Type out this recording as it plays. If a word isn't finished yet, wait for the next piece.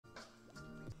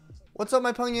What's up,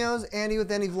 my pugnos? Andy with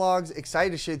Andy Vlogs.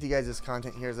 Excited to share with you guys this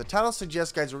content here. As the title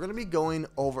suggests, guys, we're going to be going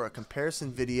over a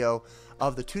comparison video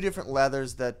of the two different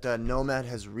leathers that Nomad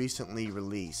has recently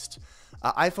released.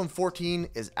 iPhone 14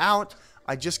 is out.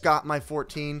 I just got my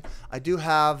 14. I do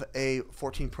have a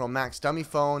 14 Pro Max dummy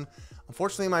phone.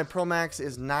 Unfortunately, my Pro Max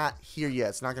is not here yet.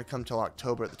 It's not going to come till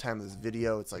October at the time of this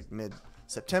video. It's like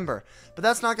mid-September. But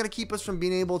that's not going to keep us from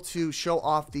being able to show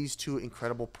off these two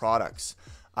incredible products.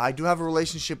 I do have a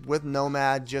relationship with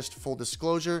Nomad, just full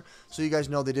disclosure, so you guys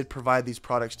know they did provide these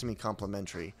products to me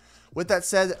complimentary. With that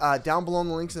said, down below in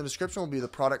the links in the description will be the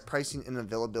product pricing and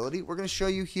availability. We're going to show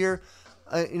you here,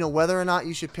 whether or not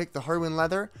you should pick the Horween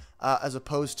Leather as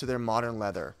opposed to their modern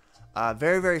leather.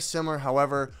 Very, very similar.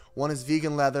 However, one is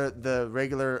vegan leather. The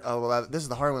regular, this is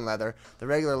the Horween Leather. The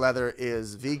regular leather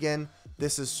is vegan.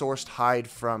 This is sourced hide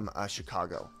from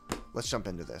Chicago. Let's jump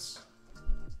into this.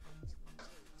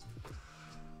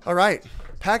 All right,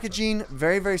 packaging,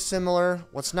 very, very similar.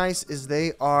 What's nice is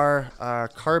they are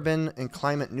carbon and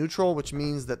climate neutral, which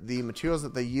means that the materials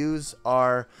that they use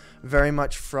are very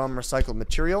much from recycled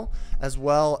material, as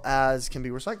well as can be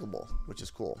recyclable, which is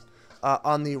cool.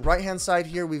 On the right-hand side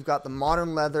here, we've got the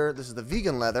modern leather. This is the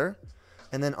vegan leather.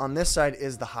 And then on this side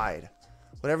is the hide.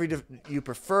 Whatever you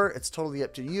prefer, it's totally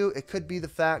up to you. It could be the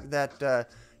fact that,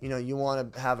 you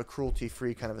want to have a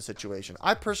cruelty-free kind of a situation.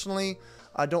 I personally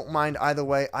don't mind either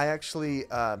way. I actually,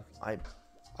 I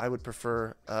would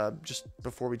prefer, just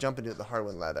before we jump into the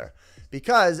Horween Leather,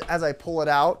 because as I pull it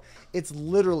out, it's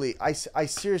literally, I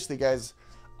seriously, guys,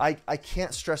 I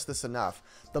can't stress this enough.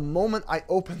 The moment I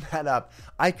open that up,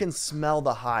 I can smell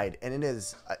the hide, and it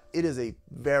is a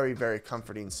very, very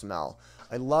comforting smell.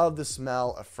 I love the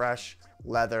smell of fresh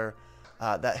leather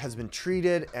that has been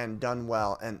treated and done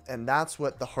well, and that's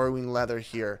what the Horween Leather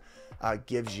here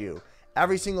gives you.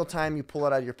 Every single time you pull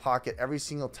it out of your pocket, every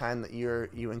single time that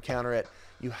you encounter it,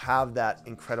 you have that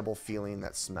incredible feeling,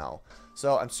 that smell.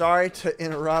 So I'm sorry to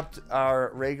interrupt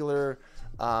our regular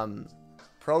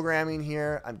programming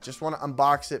here. I just want to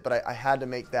unbox it, but I had to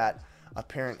make that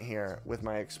apparent here with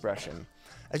my expression.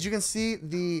 As you can see,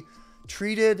 the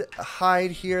treated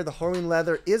hide here, the Horween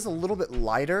Leather, is a little bit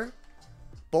lighter.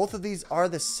 Both of these are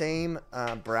the same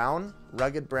brown,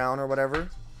 rugged brown or whatever.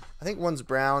 I think one's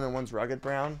brown and one's rugged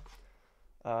brown.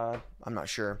 I'm not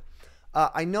sure.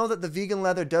 I know that the vegan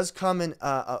leather does come in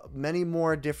many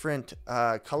more different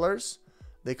colors.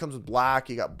 They comes with black,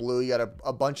 you got blue, you got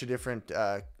a bunch of different,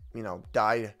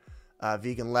 dyed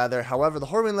vegan leather. However, the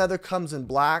Horween Leather comes in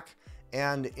black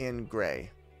and in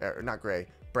gray, or not gray,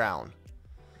 brown.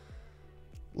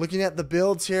 Looking at the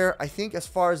builds here, I think as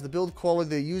far as the build quality,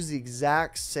 they use the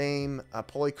exact same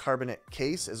polycarbonate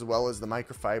case as well as the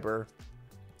microfiber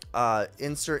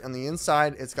insert on the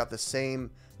inside. It's got the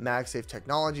same Magsafe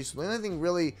technology. So the only thing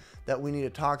really that we need to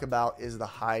talk about is the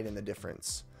hide and the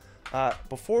difference.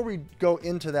 Before we go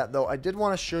into that though, I did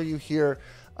want to show you here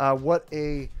what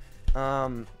a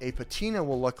patina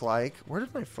will look like. Where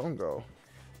did my phone go?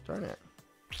 Darn it.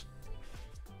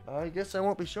 I guess I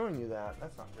won't be showing you that.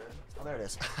 That's not good. Oh, there it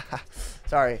is.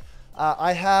 Sorry.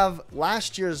 I have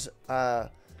last year's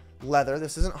leather.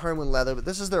 This isn't Horween Leather, but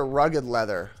this is their rugged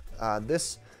leather.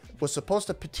 This was supposed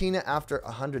to patina after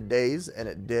 100 days, and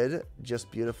it did just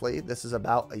beautifully. This is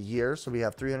about a year, so we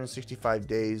have 365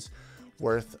 days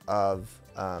worth of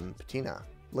patina.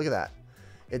 Look at that.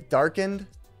 It darkened.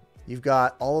 You've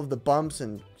got all of the bumps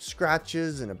and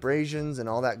scratches and abrasions and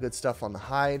all that good stuff on the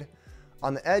hide.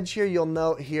 On the edge here, you'll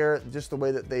note here just the way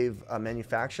that they've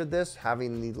manufactured this,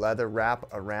 having the leather wrap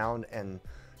around and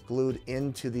glued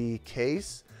into the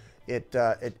case. It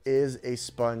is a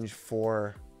sponge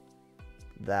for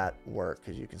that work,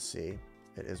 as you can see.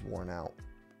 It is worn out.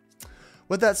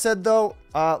 With that said though,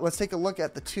 let's take a look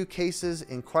at the two cases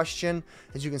in question.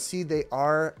 As you can see, they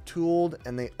are tooled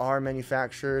and they are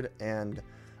manufactured, and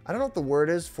I don't know what the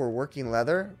word is for working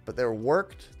leather, but they're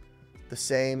worked the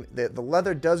same. The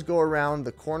leather does go around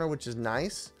the corner, which is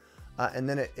nice, and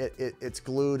then it's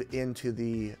glued into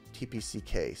the TPC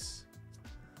case.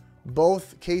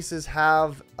 Both cases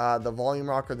have the volume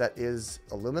rocker that is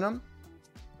aluminum.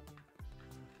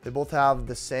 They both have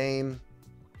the same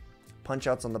punch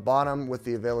outs on the bottom with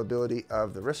the availability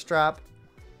of the wrist strap.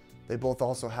 They both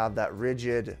also have that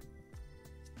rigid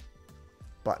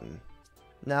button.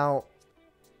 Now,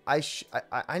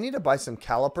 I need to buy some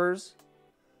calipers,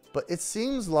 but it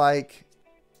seems like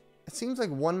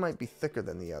one might be thicker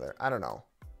than the other. I don't know,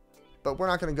 but we're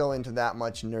not going to go into that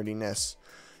much nerdiness.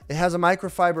 It has a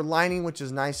microfiber lining, which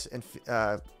is nice and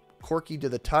corky to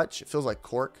the touch. It feels like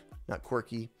cork, not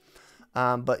quirky.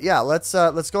 But yeah, let's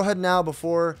go ahead now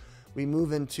before we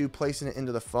move into placing it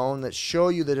into the phone that show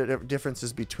you the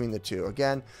differences between the two.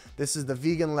 Again, this is the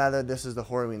vegan leather, this is the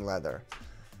Horween leather.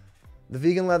 The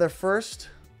vegan leather first,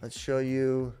 let's show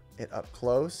you it up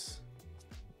close.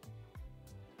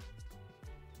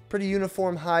 Pretty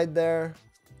uniform hide there.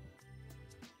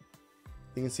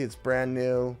 You can see it's brand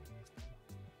new.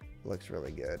 Looks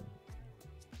really good.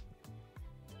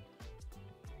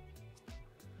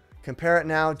 Compare it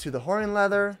now to the Horween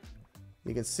leather.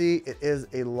 You can see it is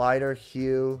a lighter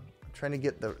hue. I'm trying to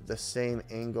get the same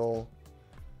angle.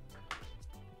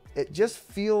 It just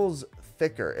feels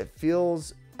thicker. It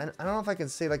feels, I don't know if I can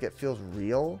say like it feels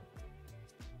real.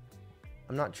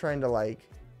 I'm not trying to like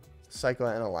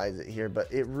psychoanalyze it here,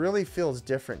 but it really feels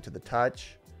different to the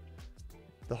touch.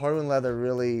 The Horween leather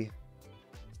really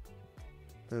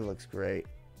looks great.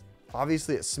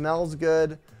 Obviously it smells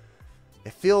good.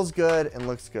 It feels good and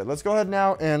looks good. Let's go ahead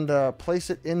now and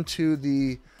place it into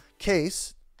the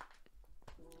case.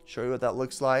 Show you what that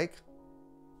looks like.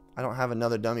 I don't have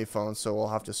another dummy phone, so we'll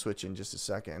have to switch in just a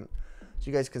second. So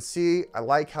you guys can see, I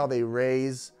like how they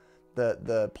raise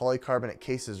the polycarbonate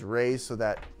cases raised so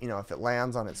that, you know, if it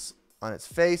lands on its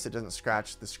face, it doesn't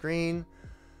scratch the screen.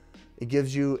 It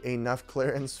gives you enough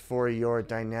clearance for your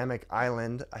dynamic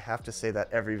island. I have to say that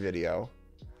every video.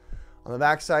 On the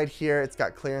back side here, it's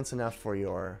got clearance enough for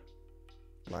your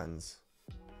lens.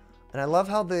 And I love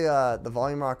how the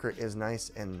volume rocker is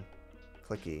nice and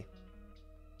clicky.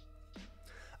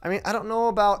 I mean, I don't know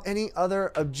about any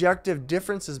other objective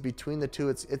differences between the two.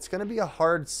 It's going to be a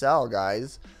hard sell,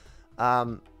 guys.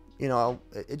 You know,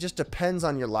 it just depends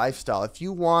on your lifestyle. If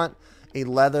you want a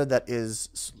leather that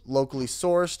is locally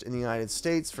sourced in the United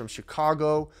States from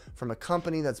Chicago, from a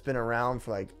company that's been around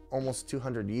for like almost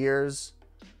 200 years,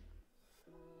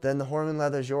 then the Horween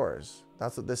leather is yours.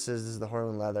 That's what this is the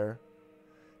Horween leather.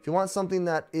 If you want something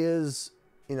that is,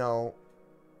 you know,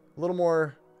 a little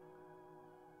more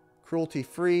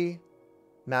cruelty-free,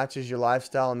 matches your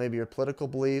lifestyle and maybe your political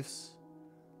beliefs,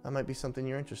 that might be something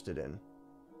you're interested in.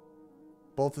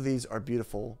 Both of these are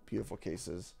beautiful, beautiful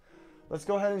cases. Let's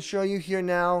go ahead and show you here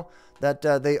now that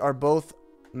they are both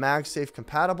Magsafe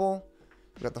compatible.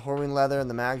 We've got the Horween leather and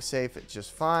the Magsafe, it's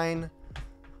just fine.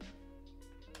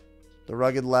 The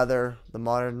rugged leather, the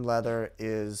modern leather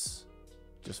is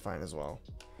just fine as well.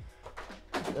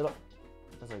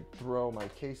 As I throw my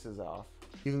cases off,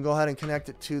 you can go ahead and connect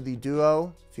it to the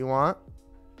Duo if you want.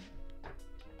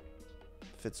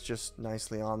 Fits just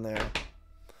nicely on there.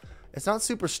 It's not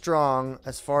super strong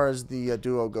as far as the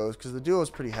Duo goes because the Duo is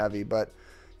pretty heavy, but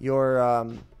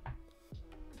your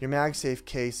Magsafe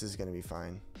case is going to be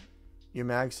fine. Your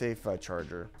Magsafe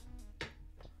charger.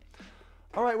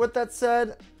 All right, with that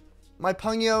said, my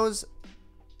Pungyos,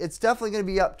 it's definitely going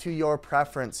to be up to your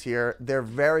preference here. They're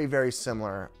very, very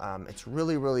similar. It's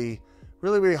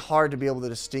really hard to be able to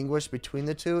distinguish between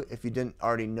the two if you didn't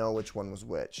already know which one was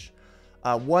which.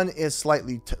 One is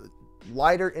slightly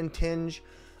lighter in tinge.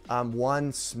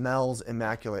 One smells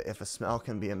immaculate, if a smell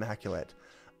can be immaculate.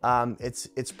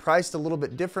 It's priced a little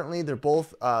bit differently. They're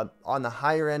both on the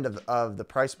higher end of the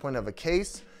price point of a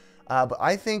case. But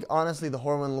I think, honestly, the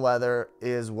Horween leather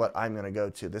is what I'm going to go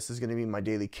to. This is going to be my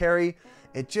daily carry.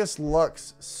 It just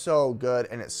looks so good,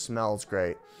 and it smells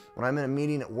great. When I'm in a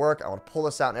meeting at work, I would pull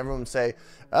this out, and everyone would say,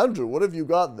 Andrew, what have you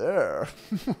got there?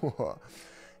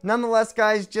 Nonetheless,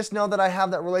 guys, just know that I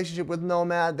have that relationship with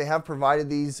Nomad. They have provided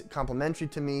these complimentary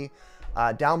to me.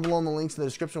 Down below in the links in the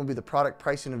description will be the product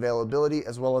pricing availability,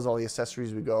 as well as all the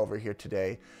accessories we go over here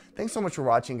today. Thanks so much for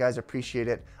watching, guys. I appreciate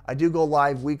it. I do go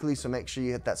live weekly, so make sure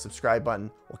you hit that subscribe button.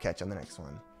 We'll catch you on the next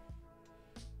one.